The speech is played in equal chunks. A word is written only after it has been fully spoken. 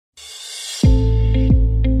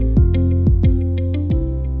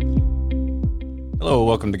Hello,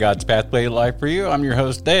 welcome to God's Pathway of Life for You. I'm your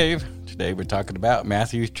host, Dave. Today we're talking about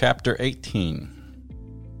Matthew chapter 18.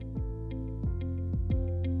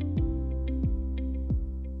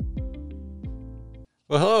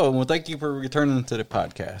 Well, hello, and thank you for returning to the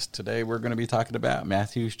podcast. Today we're going to be talking about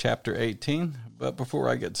Matthew chapter 18. But before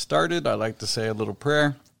I get started, I'd like to say a little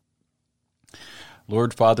prayer.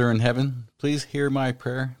 Lord, Father in heaven, please hear my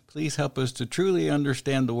prayer. Please help us to truly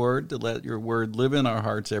understand the word, to let your word live in our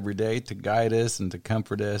hearts every day, to guide us and to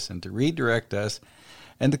comfort us and to redirect us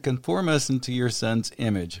and to conform us into your Son's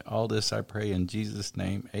image. All this I pray in Jesus'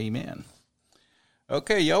 name. Amen.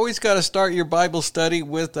 Okay, you always got to start your Bible study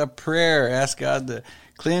with a prayer. Ask God to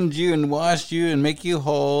cleanse you and wash you and make you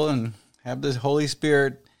whole and have the Holy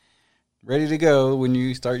Spirit ready to go when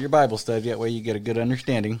you start your Bible study. That way you get a good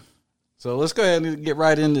understanding. So let's go ahead and get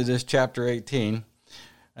right into this chapter 18.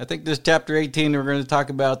 I think this chapter 18, we're going to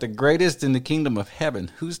talk about the greatest in the kingdom of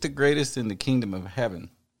heaven. Who's the greatest in the kingdom of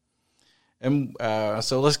heaven? And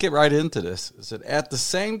so let's get right into this. It said, at the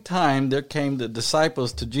same time, there came the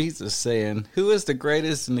disciples to Jesus saying, who is the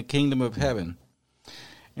greatest in the kingdom of heaven?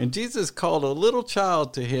 And Jesus called a little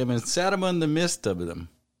child to him and sat him in the midst of them.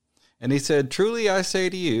 And he said, truly I say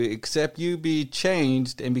to you, except you be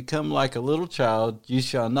changed and become like a little child, you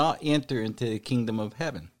shall not enter into the kingdom of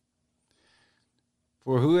heaven.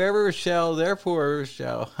 For whoever shall therefore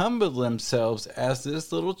humble themselves as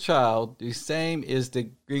this little child, the same is the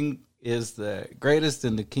greatest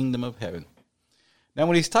in the kingdom of heaven. Now,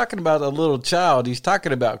 when he's talking about a little child, he's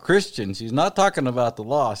talking about Christians. He's not talking about the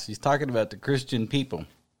lost. He's talking about the Christian people.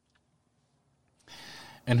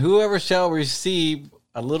 And whoever shall receive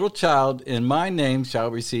a little child in my name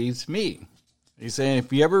shall receive me. He's saying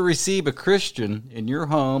if you ever receive a Christian in your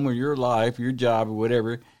home or your life, your job or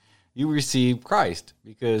whatever, you receive Christ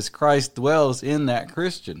because Christ dwells in that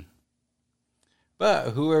Christian.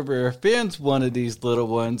 But whoever offends one of these little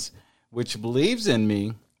ones, which believes in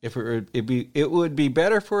me, it would be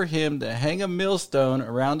better for him to hang a millstone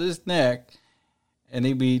around his neck and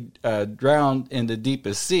he'd be drowned in the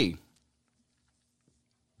deepest sea.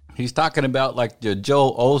 He's talking about like the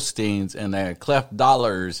Joel Osteens and the Clef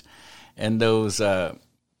Dollars and those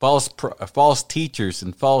false teachers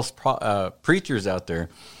and false preachers out there.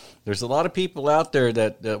 There's a lot of people out there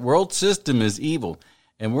that the world system is evil,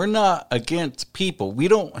 and we're not against people. We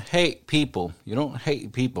don't hate people. You don't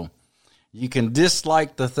hate people. You can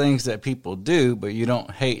dislike the things that people do, but you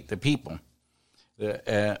don't hate the people.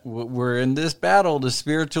 We're in this battle, the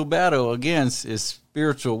spiritual battle against is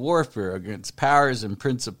spiritual warfare against powers and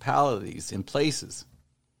principalities in places.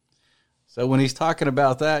 So when he's talking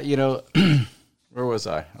about that, where was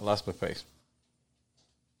I? I lost my place.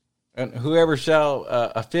 And whoever shall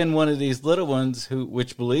offend one of these little ones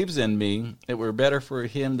which believes in me, it were better for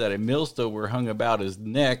him that a millstone were hung about his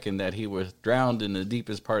neck and that he was drowned in the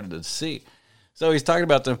deepest part of the sea. So he's talking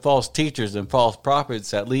about the false teachers and false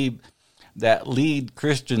prophets that lead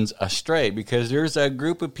Christians astray, because there's a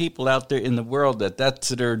group of people out there in the world that's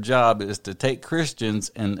their job is to take Christians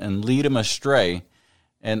and lead them astray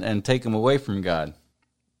and take them away from God.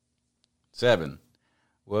 7.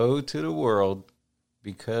 Woe to the world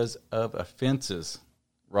because of offenses,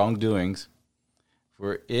 wrongdoings,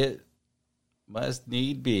 for it must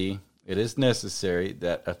need be, it is necessary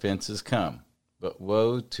that offenses come. But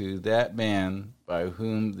woe to that man by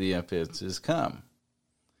whom the offenses come.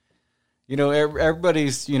 Everybody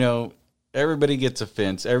gets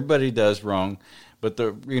offense. Everybody does wrong. But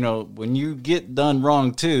when you get done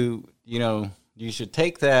wrong too, you should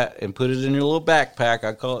take that and put it in your little backpack.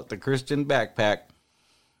 I call it the Christian backpack,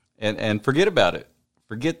 and forget about it.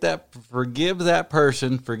 Forgive that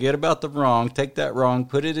person, forget about the wrong, take that wrong,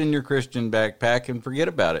 put it in your Christian backpack and forget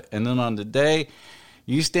about it. And then on the day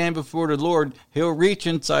you stand before the Lord, he'll reach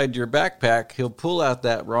inside your backpack, he'll pull out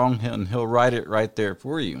that wrong and he'll write it right there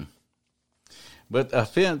for you. But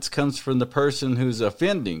offense comes from the person who's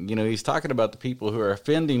offending. He's talking about the people who are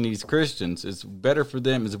offending these Christians. It's better for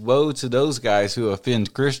them. It's woe to those guys who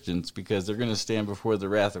offend Christians because they're going to stand before the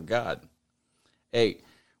wrath of God. 8.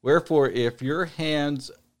 Wherefore, if your hands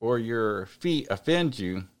or your feet offend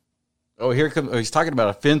you, he's talking about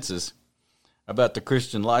offenses, about the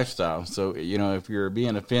Christian lifestyle. So, if you're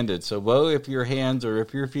being offended. So, woe if your hands or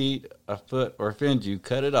if your feet, a foot, or offend you,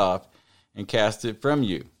 cut it off and cast it from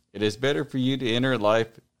you. It is better for you to enter life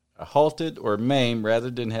halted or maimed rather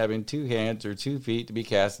than having 2 hands or 2 feet to be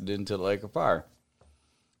casted into the lake of fire.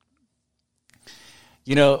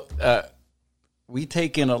 We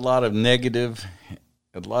take in a lot of negative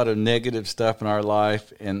stuff in our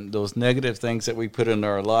life, and those negative things that we put in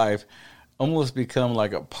our life almost become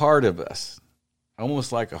like a part of us,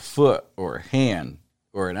 almost like a foot or a hand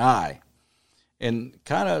or an eye. And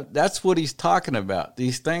kind of that's what he's talking about.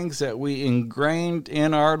 These things that we ingrained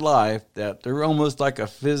in our life, that they're almost like a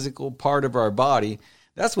physical part of our body.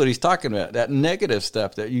 That's what he's talking about, that negative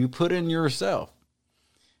stuff that you put in yourself.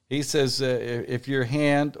 He says if your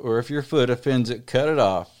hand or if your foot offends it, cut it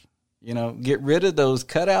off. Get rid of those,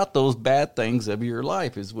 cut out those bad things of your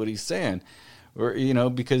life is what he's saying. Or,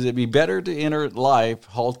 because it'd be better to enter life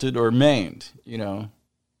halted or maimed,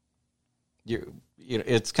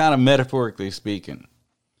 it's kind of metaphorically speaking.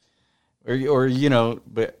 Or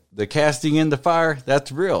but the casting in the fire,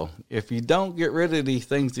 that's real. If you don't get rid of these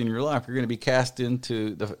things in your life, you're going to be cast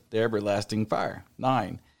into the everlasting fire.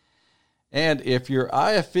 9. And if your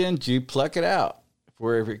eye offends you, pluck it out.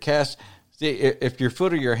 For if it casts, if your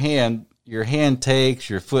foot or your hand takes,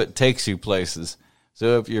 your foot takes you places.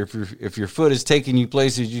 So if your foot is taking you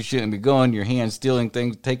places you shouldn't be going, your hand stealing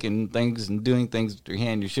things, taking things and doing things with your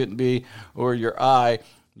hand you shouldn't be, or your eye,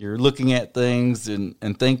 you're looking at things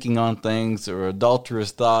and thinking on things, or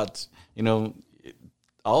adulterous thoughts,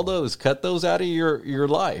 all those, cut those out of your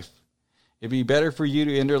life. It'd be better for you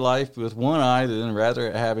to enter life with one eye than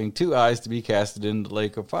rather having two eyes to be casted into the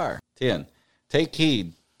lake of fire. 10. Take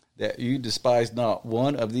heed that you despise not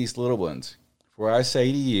one of these little ones. For I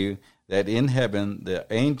say to you that in heaven the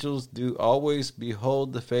angels do always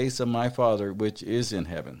behold the face of my Father which is in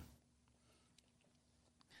heaven.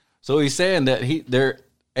 So he's saying that their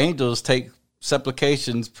angels take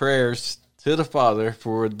supplications, prayers to the Father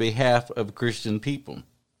for the behalf of Christian people.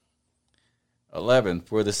 11.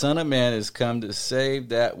 For the Son of Man is come to save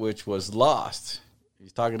that which was lost.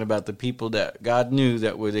 He's talking about the people that God knew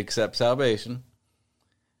that would accept salvation.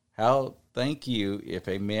 How think you if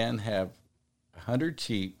a man have 100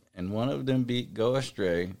 sheep and one of them go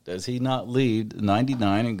astray, does he not leave the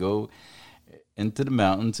 99 and go into the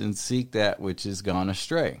mountains and seek that which is gone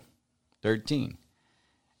astray? 13.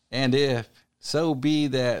 And if so be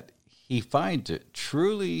that he finds it,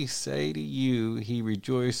 truly say to you, he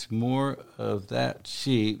rejoiced more of that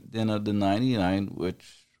sheep than of the 99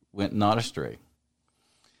 which went not astray.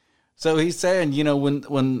 So he's saying,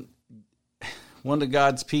 when one of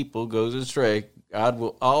God's people goes astray, God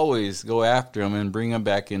will always go after him and bring him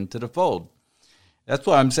back into the fold. That's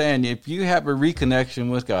why I'm saying, if you have a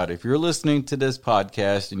reconnection with God, if you're listening to this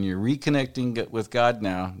podcast and you're reconnecting with God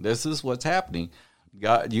now, this is what's happening.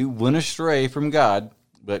 God, you went astray from God,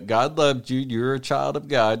 but God loved you. You're a child of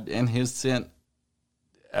God, and He's sent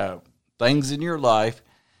things in your life,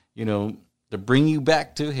 to bring you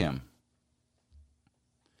back to Him.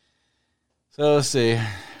 So let's see.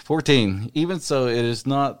 14. Even so, it is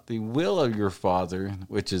not the will of your Father,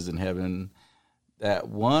 which is in heaven, that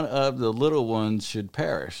one of the little ones should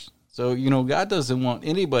perish. So, God doesn't want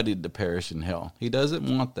anybody to perish in hell. He doesn't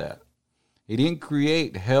want that. He didn't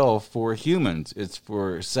create hell for humans. It's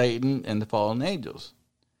for Satan and the fallen angels.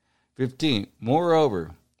 15.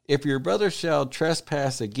 Moreover, if your brother shall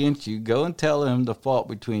trespass against you, go and tell him the fault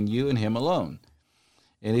between you and him alone.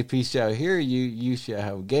 And if he shall hear you, you shall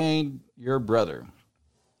have gained your brother.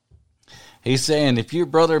 He's saying if your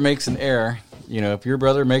brother makes an error, if your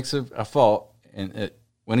brother makes a fault, and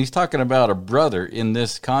when he's talking about a brother in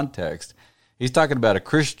this context, he's talking about a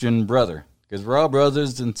Christian brother, because we're all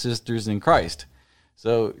brothers and sisters in Christ.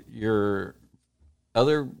 So your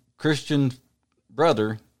other Christian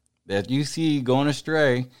brother that you see going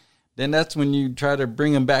astray, then that's when you try to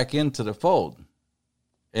bring him back into the fold.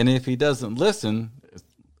 And if he doesn't listen,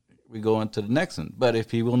 we go on to the next one. But if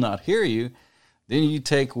he will not hear you, then you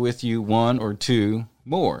take with you one or two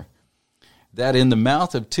more, that in the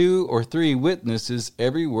mouth of 2 or 3 witnesses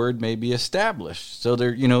every word may be established. So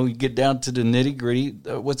there, you get down to the nitty gritty,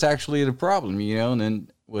 what's actually the problem, and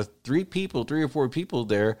then with 3 or 4 people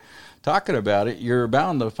there talking about it, you're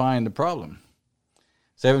bound to find the problem.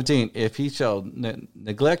 17, if he shall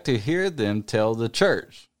neglect to hear them, tell the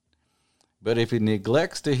church. But if he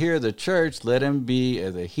neglects to hear the church, let him be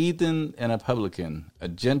as a heathen and a publican, a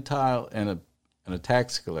Gentile and a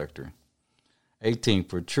tax collector. 18,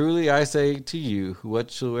 for truly I say to you,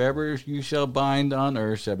 whatsoever you shall bind on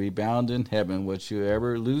earth shall be bound in heaven,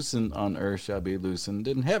 whatsoever loosen on earth shall be loosened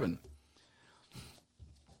in heaven.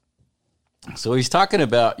 So he's talking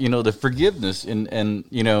about, the forgiveness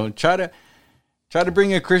and try to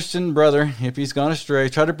bring a Christian brother, if he's gone astray,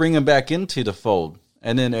 try to bring him back into the fold.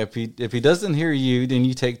 And then if he doesn't hear you, then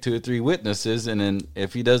you take 2 or 3 witnesses. And then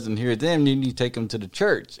if he doesn't hear them, then you take them to the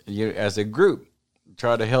church as a group.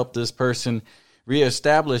 Try to help this person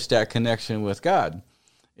reestablish that connection with God.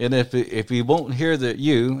 And if he won't hear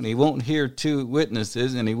you, and he won't hear 2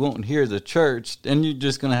 witnesses, and he won't hear the church, then you're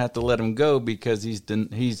just going to have to let him go, because he's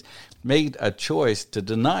made a choice to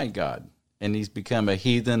deny God. and he's become a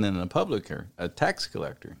heathen and a publican, a tax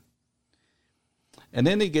collector. And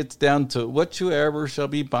then he gets down to whatsoever shall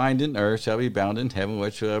be bound in earth shall be bound in heaven,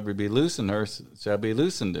 whatsoever be loosed in earth shall be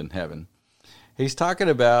loosened in heaven. He's talking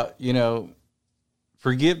about,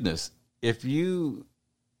 forgiveness. If you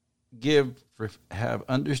have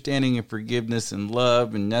understanding and forgiveness and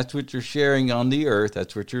love, and that's what you're sharing on the earth,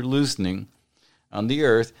 that's what you're loosening on the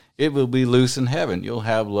earth, it will be loose in heaven. You'll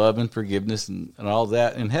have love and forgiveness and all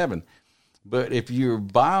that in heaven. But if you're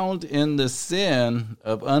bound in the sin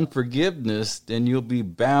of unforgiveness, then you'll be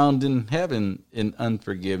bound in heaven in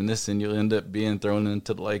unforgiveness, and you'll end up being thrown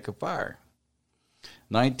into the lake of fire.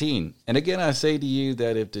 19. And again I say to you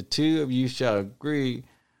that if the two of you shall agree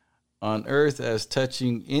on earth as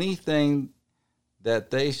touching anything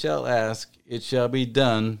that they shall ask, it shall be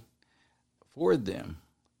done for them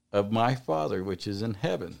of my Father which is in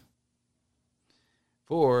heaven.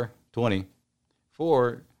 20.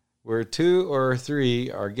 For where two or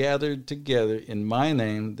three are gathered together in my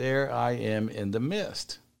name, there I am in the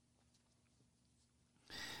midst.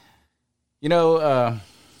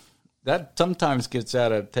 That sometimes gets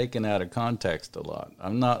taken out of context a lot.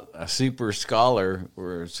 I'm not a super scholar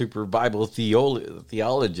or a super Bible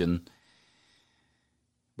theologian,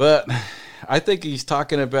 but I think he's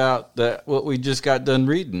talking about what we just got done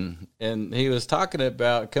reading. And he was talking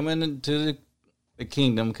about coming into the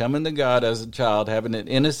kingdom, coming to God as a child, having an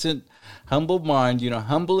innocent, humble mind,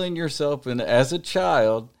 humbling yourself and as a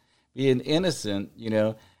child, being innocent,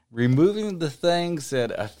 removing the things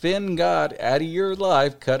that offend God out of your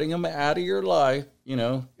life, cutting them out of your life.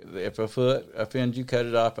 If a foot offends you, cut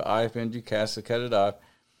it off. An eye offends you, cut it off.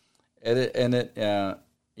 And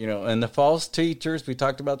the false teachers, we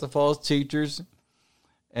talked about the false teachers.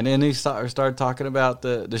 And then he started talking about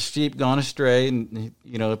the sheep gone astray, and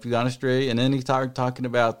if you gone astray, and then he started talking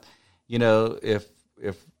about, if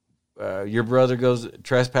your brother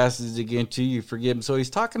trespasses against you, you forgive him. So he's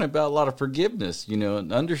talking about a lot of forgiveness,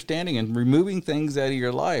 and understanding and removing things out of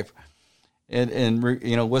your life, and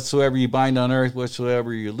whatsoever you bind on earth,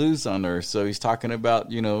 whatsoever you loose on earth. So he's talking about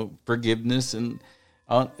forgiveness and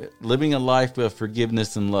living a life of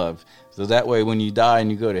forgiveness and love. So that way, when you die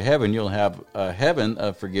and you go to heaven, you'll have a heaven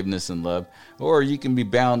of forgiveness and love. Or you can be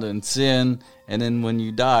bound in sin, and then when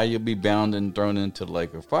you die, you'll be bound and thrown into the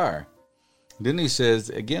lake of fire. Then he says,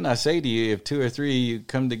 again, I say to you, if two or three you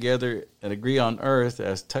come together and agree on earth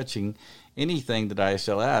as touching anything that I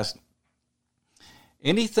shall ask,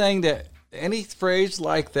 any phrase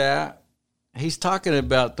like that, he's talking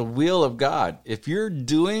about the will of God. If you're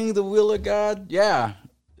doing the will of God,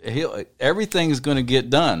 everything is going to get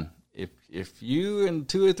done. If you and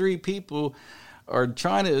two or three people are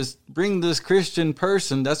trying to bring this Christian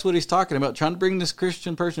person, that's what he's talking about, trying to bring this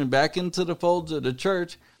Christian person back into the folds of the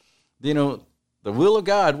church, the will of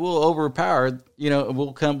God will overpower,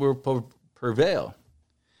 will prevail.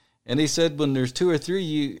 And he said, when there's two or three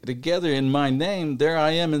you together in my name, there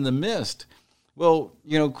I am in the midst. Well,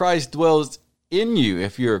 Christ dwells in you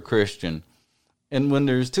if you're a Christian. And when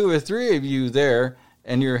there's two or three of you there,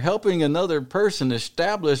 and you're helping another person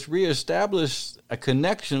reestablish a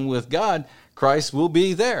connection with God, Christ will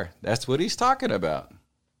be there. That's what he's talking about.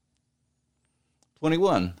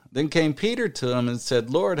 21. Then came Peter to him and said,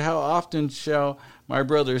 Lord, how often shall my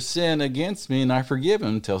brother sin against me, and I forgive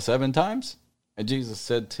him? Till 7 times? And Jesus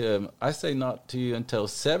said to him, I say not to you until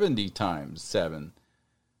 70 times 7.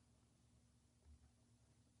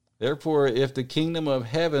 Therefore, if the kingdom of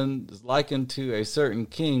heaven is likened to a certain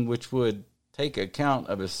king, which would take account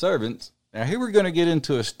of his servants. Now here we're going to get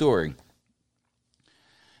into a story.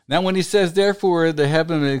 Now when he says, therefore, the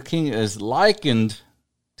heaven of the king is likened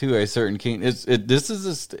to a certain king, this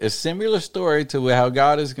is a similar story to how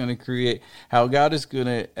God is going to create, how God is going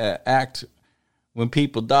to act when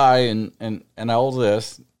people die and all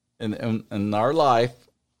this in our life,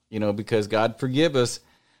 because God forgive us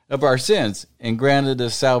of our sins and granted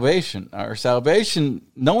us salvation. Our salvation,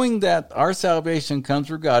 knowing that our salvation comes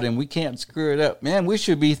from God and we can't screw it up, man, we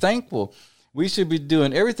should be thankful. We should be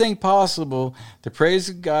doing everything possible to praise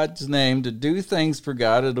God's name, to do things for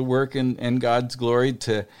God, to work in God's glory,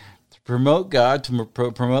 to promote God, to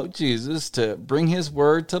promote Jesus, to bring his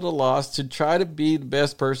word to the lost, to try to be the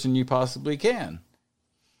best person you possibly can.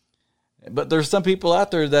 But there's some people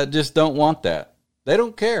out there that just don't want that. They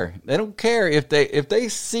don't care. They don't care if they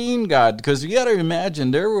seen God, because you got to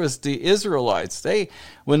imagine there was the Israelites.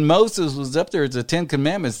 When Moses was up there at the 10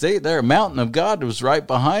 Commandments, their mountain of God was right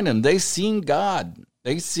behind them. They seen God.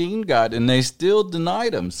 They seen God, and they still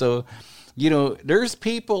denied him. So, there's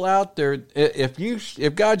people out there.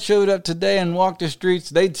 If God showed up today and walked the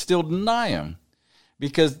streets, they'd still deny him,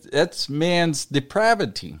 because that's man's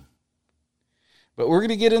depravity. But we're going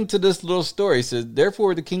to get into this little story. It says,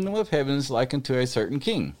 therefore the kingdom of heaven is like unto a certain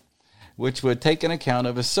king, which would take an account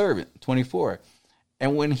of his servant. 24.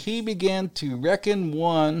 And when he began to reckon,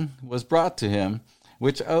 one was brought to him,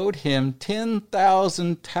 which owed him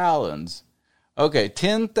 10,000 talents. Okay,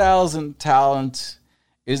 10,000 talents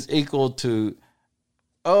is equal to,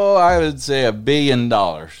 I would say $1 billion.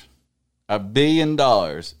 $1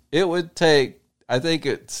 billion. It would take, I think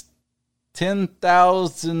it's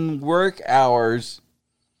 10,000 work hours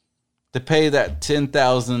to pay that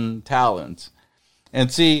 10,000 talents. And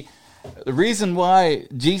see, the reason why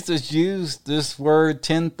Jesus used this word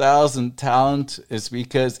 10,000 talents is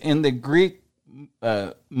because in the Greek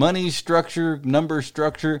money structure, number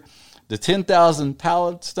structure, the 10,000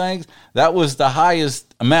 talents things, that was the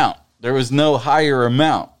highest amount. There was no higher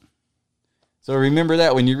amount. So remember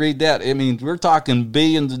that when you read that, it means we're talking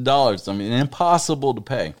billions of dollars. I mean, impossible to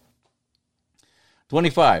pay.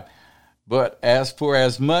 25. But as for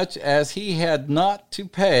as much as he had not to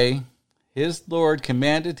pay, his Lord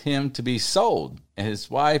commanded him to be sold, and his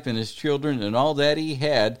wife and his children and all that he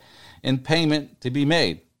had in payment to be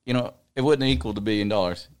made. It wouldn't equal $1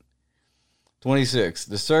 billion. 26.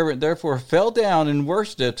 The servant therefore fell down and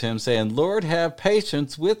worshipped him, saying, Lord, have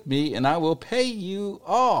patience with me, and I will pay you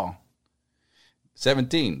all.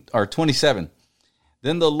 27.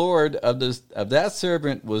 Then the Lord of that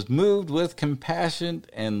servant was moved with compassion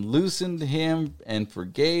and loosened him and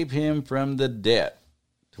forgave him from the debt.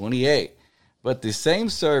 28. But the same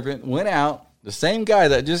servant went out, the same guy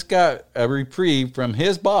that just got a reprieve from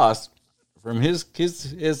his boss, from his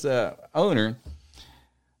owner,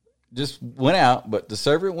 just went out. But the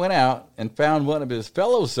servant went out and found one of his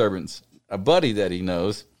fellow servants, a buddy that he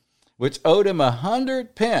knows, which owed him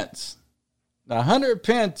 100 pence. Now, 100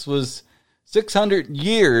 pence was 600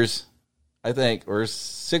 years, I think, or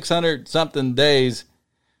 600 something days.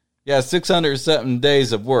 Yeah, 600 something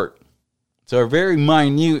days of work. So a very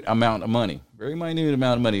minute amount of money. Very minute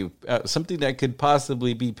amount of money. Something that could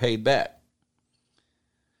possibly be paid back.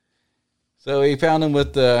 So he found him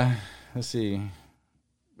with the, But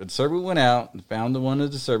the servant went out and found one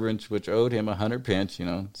of the servants which owed him 100 pence,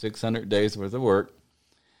 600 days worth of work.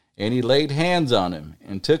 And he laid hands on him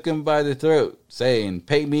and took him by the throat, saying,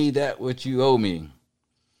 Pay me that which you owe me.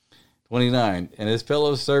 29. And his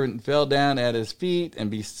fellow servant fell down at his feet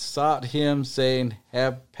and besought him, saying,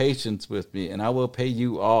 Have patience with me, and I will pay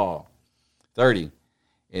you all. 30.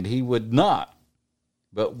 And he would not,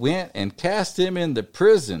 but went and cast him into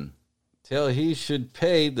prison till he should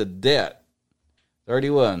pay the debt.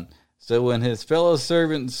 31. So when his fellow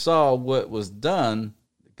servants saw what was done,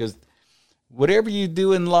 because whatever you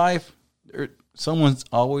do in life, someone's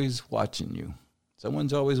always watching you.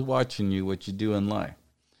 Someone's always watching you what you do in life.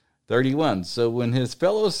 31. So when his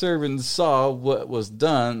fellow servants saw what was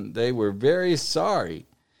done, they were very sorry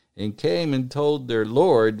and came and told their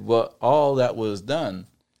Lord what all that was done.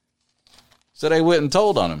 So they went and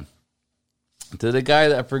told on him to the guy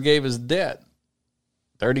that forgave his debt.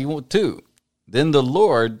 32. Then the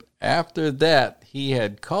Lord, after that he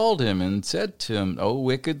had called him and said to him, O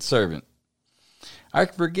wicked servant, I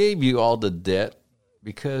forgave you all the debt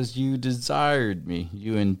because you desired me,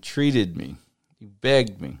 you entreated me, you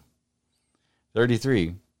begged me.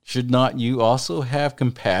 33. Should not you also have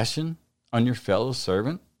compassion on your fellow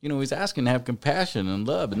servant? He's asking to have compassion and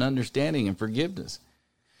love and understanding and forgiveness.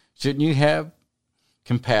 Shouldn't you have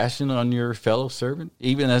compassion on your fellow servant,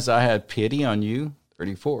 even as I had pity on you?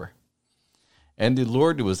 34. And the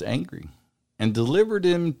Lord was angry and delivered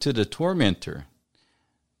him to the tormentor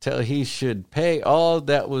till he should pay all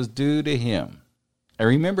that was due to him. And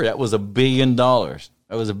remember, that was $1 billion. That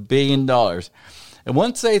was $1 billion. And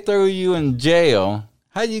once they throw you in jail,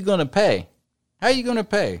 how are you going to pay? How are you going to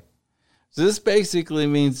pay? So this basically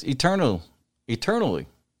means eternally.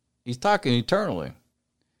 He's talking eternally.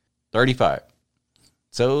 35.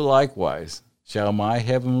 So likewise shall my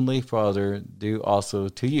heavenly Father do also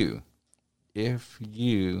to you, if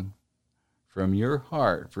you from your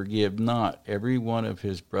heart forgive not every one of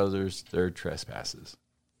his brothers their trespasses.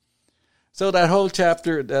 So that whole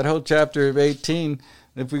chapter of 18,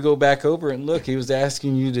 if we go back over and look, he was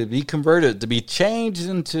asking you to be converted, to be changed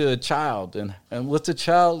into a child. And what's a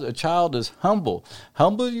child? A child is humble.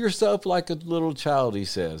 Humble yourself like a little child, he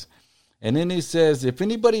says. And then he says, if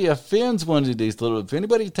anybody offends one of these if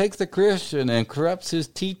anybody takes a Christian and corrupts his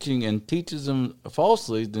teaching and teaches him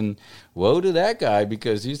falsely, then woe to that guy,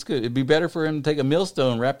 because he's good. It'd be better for him to take a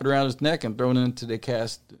millstone, wrap it around his neck, and throw it into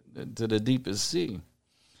the deepest sea.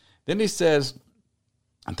 Then he says,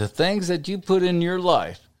 the things that you put in your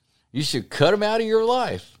life, you should cut them out of your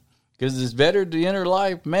life, because it's better the inner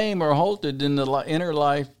life maimed or halted than the inner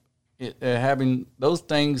life having those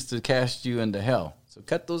things to cast you into hell. So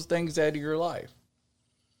cut those things out of your life.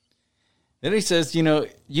 Then he says,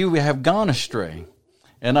 you have gone astray,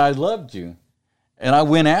 and I loved you, and I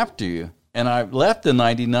went after you, and I left the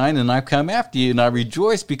 99, and I've come after you, and I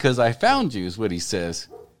rejoice because I found you, is what he says.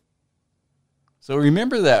 So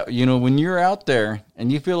remember that, when you're out there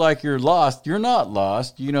and you feel like you're lost, you're not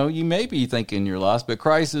lost. You may be thinking you're lost, but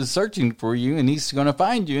Christ is searching for you, and he's going to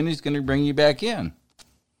find you, and he's going to bring you back in.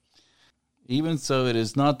 Even so, it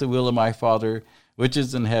is not the will of my Father, which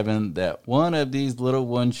is in heaven, that one of these little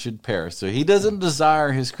ones should perish. So he doesn't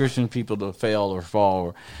desire his Christian people to fail or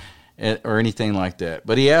fall or anything like that.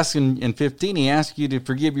 But he asks in 15, he asks you to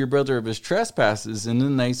forgive your brother of his trespasses. And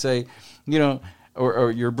then they say,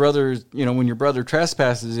 or your brother, when your brother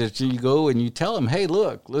trespasses, if you go and you tell him, hey,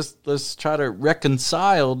 look, let's try to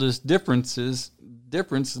reconcile this difference,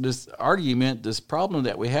 this argument, this problem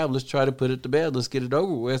that we have. Let's try to put it to bed. Let's get it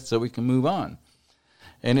over with so we can move on.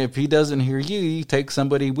 And if he doesn't hear you, you take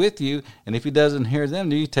somebody with you. And if he doesn't hear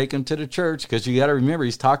them, you take them to the church, because you got to remember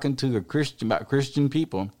he's talking to a Christian about Christian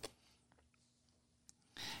people.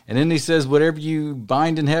 And then he says, whatever you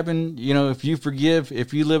bind in heaven, if you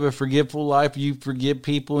live a forgiveful life, you forgive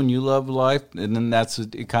people and you love life, and then that's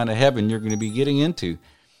the kind of heaven you're going to be getting into.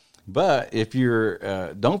 But if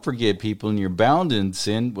you're don't forgive people and you're bound in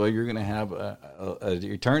sin, well, you're going to have an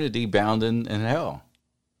eternity bound in hell.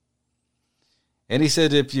 And he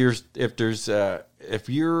said, if you're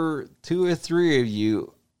 2 or 3 of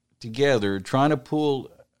you together trying to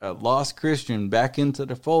pull a lost Christian back into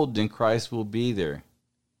the fold, then Christ will be there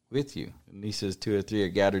with you. And he says, 2 or 3 are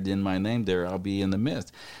gathered in my name, there I'll be in the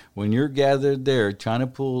midst. When you're gathered there trying to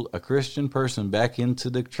pull a Christian person back into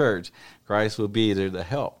the church, Christ will be there to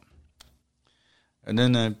help. And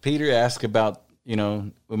then Peter asked about,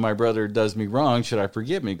 when my brother does me wrong, should I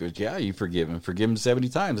forgive him? He goes, yeah, you forgive him 70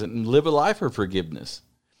 times and live a life of forgiveness.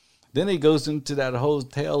 Then he goes into that whole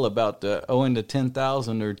tale about owing the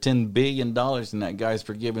 $10,000 or $10 billion, and that guy's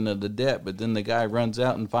forgiven of the debt. But then the guy runs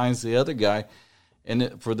out and finds the other guy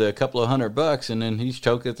for the couple of $100, and then he's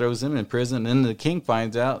choked and throws him in prison. And then the king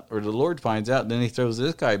finds out, or the Lord finds out, and then he throws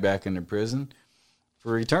this guy back into prison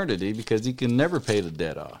for eternity because he can never pay the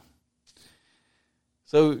debt off.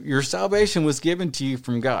 So your salvation was given to you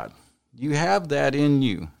from God. You have that in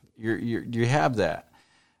you. You have that.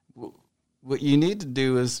 What you need to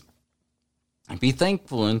do is be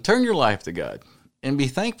thankful and turn your life to God. And be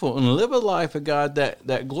thankful and live a life of God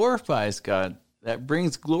that glorifies God, that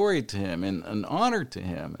brings glory to him and honor to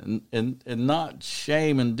him and not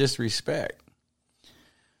shame and disrespect.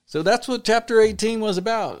 So that's what chapter 18 was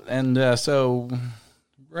about. And so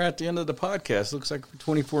we're at the end of the podcast. Looks like we're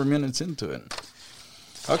 24 minutes into it.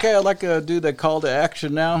 Okay, I'd like to do the call to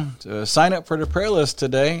action now. Sign up for the prayer list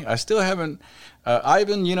today. I still haven't,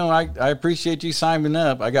 Ivan, I appreciate you signing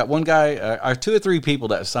up. I got one guy, 2 or 3 people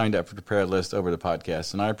that signed up for the prayer list over the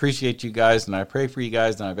podcast, and I appreciate you guys, and I pray for you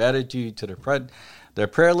guys, and I've added you to the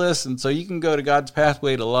prayer list, and so you can go to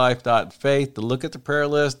godspathwaytolife.faith to look at the prayer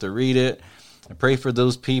list, to read it, and pray for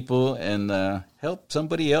those people, and help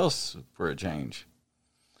somebody else for a change.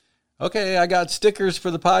 Okay, I got stickers for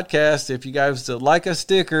the podcast. If you guys like a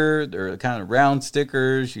sticker, they're kind of round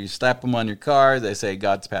stickers. You slap them on your car. They say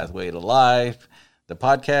God's Pathway to Life. The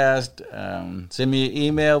podcast, send me an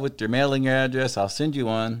email with your mailing address. I'll send you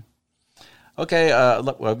one. Okay, I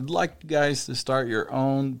would like you guys to start your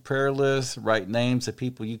own prayer list. Write names of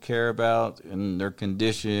people you care about and their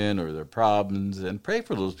condition or their problems, and pray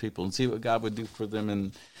for those people and see what God would do for them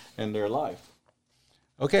in their life.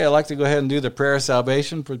 Okay, I'd like to go ahead and do the prayer of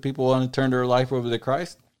salvation for people who want to turn their life over to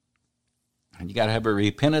Christ. And you got to have a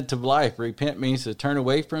repentative life. Repent means to turn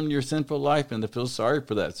away from your sinful life and to feel sorry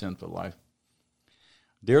for that sinful life.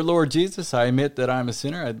 Dear Lord Jesus, I admit that I'm a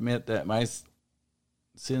sinner. I admit that my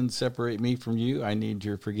sins separate me from you. I need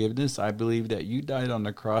your forgiveness. I believe that you died on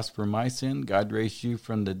the cross for my sin. God raised you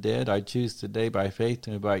from the dead. I choose today by faith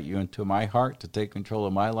to invite you into my heart to take control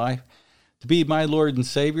of my life. To be my Lord and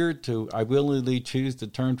Savior, I willingly choose to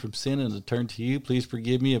turn from sin and to turn to you. Please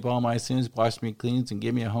forgive me of all my sins, wash me clean, and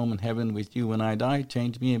give me a home in heaven with you when I die.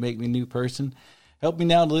 Change me and make me a new person. Help me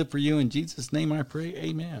now to live for you. In Jesus' name I pray,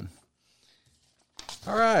 amen.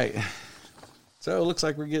 All right. So it looks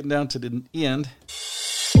like we're getting down to the end.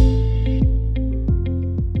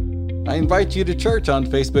 I invite you to church on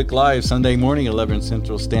Facebook Live Sunday morning, 11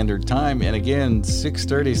 Central Standard Time. And again,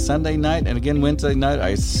 6:30 Sunday night. And again, Wednesday night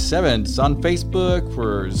at 7. It's on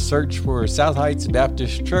Facebook. Search for South Heights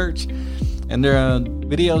Baptist Church. And there on the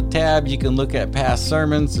video tab, you can look at past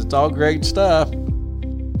sermons. It's all great stuff.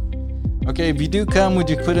 Okay, if you do come, would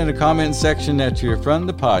you put in a comment section that you're from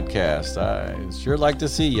the podcast? I sure like to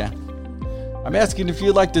see you. I'm asking if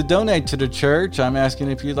you'd like to donate to the church. I'm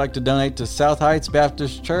asking if you'd like to donate to South Heights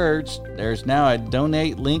Baptist Church. There's now a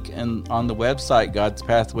donate link on the website,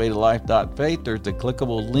 godspathwaytolife.faith. There's a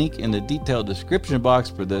clickable link in the detailed description box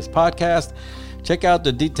for this podcast. Check out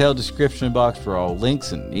the detailed description box for all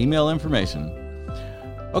links and email information.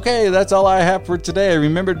 Okay, that's all I have for today.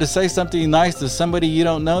 Remember to say something nice to somebody you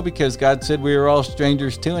don't know, because God said we were all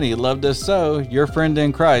strangers too and He loved us so. Your friend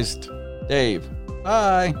in Christ, Dave.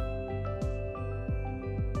 Bye.